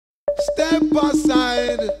Step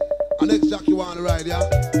aside. And next track you want to ride, yeah?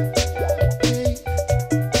 Hey,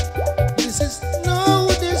 this is no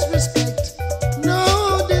disrespect,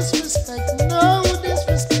 no disrespect, no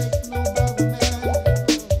disrespect, no brother man,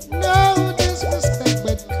 no disrespect,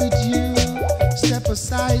 but could you step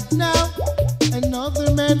aside now?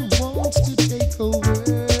 Another man wants to take over.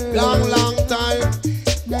 Long, long time.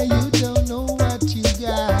 Now you don't know what you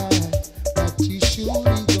got, but you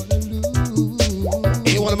surely gonna lose.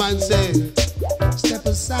 Hear what a man say? Step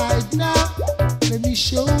aside now. Let me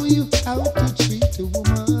show you how to treat a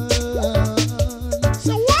woman.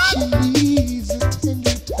 So what? She needs a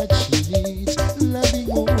tender touch. She needs loving,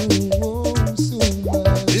 oh, so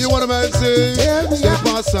much. Hear what a man say? Tell me Step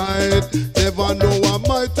how- aside. Never know what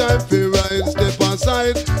my time for right. Step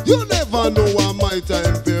aside. You never know what my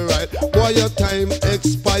time for right. Boy, your time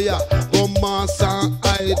expire. Go mass and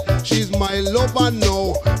hide. She's my lover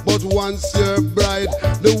now, but once you're bride,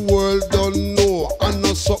 the world don't know. I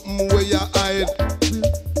know something where you hide. Will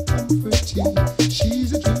comfort you.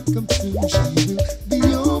 She's a dream come true. She will be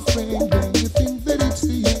your friend when you think that it's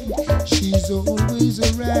the end. She's always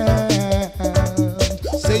around.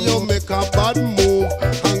 Say you make a bad move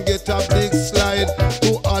and get a big slide.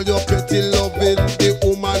 To all your petty loving, the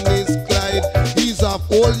woman is Clyde. Ease up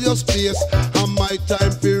all your space and my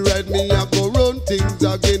time for ride. Me I go run things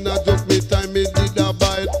again. I just me time me did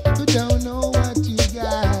abide. You don't know what you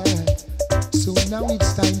got, so now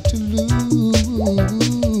it's time to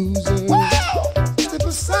lose her. Step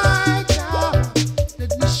aside now.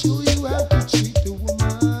 Let me show you how to treat a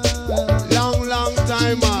woman. Long, long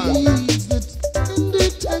time, man. Needs the tender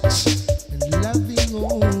touch and loving,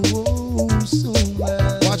 oh, so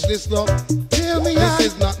much. Watch this now. Tell me how.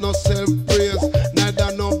 This is not no self-praise,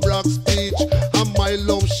 neither no brag speech. And my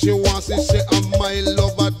love she wants it, she and my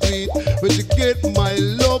love a tweet. When she get my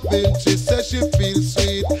loving, she says she feels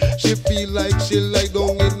sweet. She feel like she lie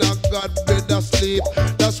down in a God bed asleep.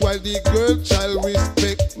 That's why the girl child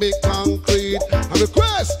respect me concrete. And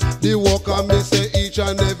request the walk on me say each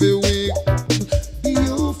and every week. Be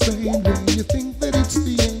your friend when you think that it's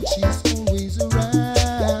the end. She's always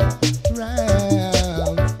around,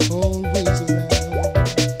 always around,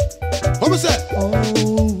 What was that?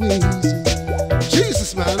 always around.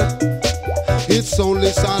 Jesus, man. It's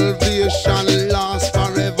only salvation lasts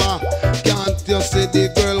forever. Can't you see the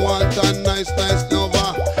girl want a nice, nice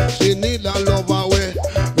lover? She need a lover where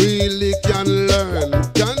really can learn.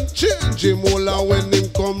 Can change him all when him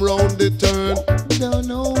come round the turn. Don't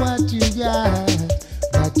know what you got,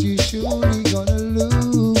 but you surely gonna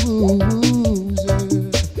lose her.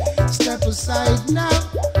 Step aside now.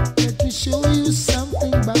 Let me show you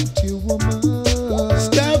something about your woman.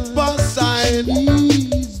 Step aside. She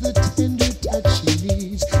needs the tender touch. She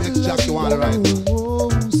needs Next track you wanna write. oh,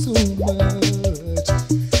 so much.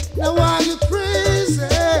 Now are you crazy?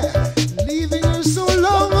 Leaving her so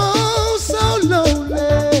long, oh, so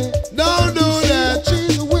lonely. Don't do that.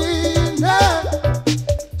 She's a winner,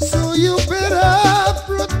 so you better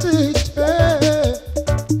protect her.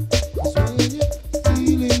 'Cause when you're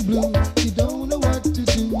feeling blue, you don't know what to do.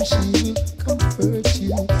 She will comfort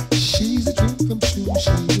you. She's a dream come true.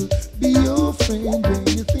 She will be your friend when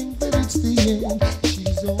you think that it's the end.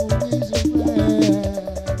 She's always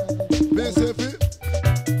around. Mississippi.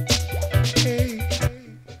 Hey,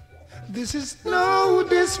 this is no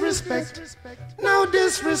disrespect, no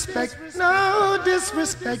disrespect, no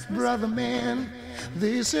disrespect, brother man.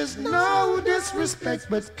 This is no disrespect,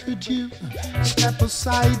 but could you step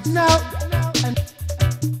aside now?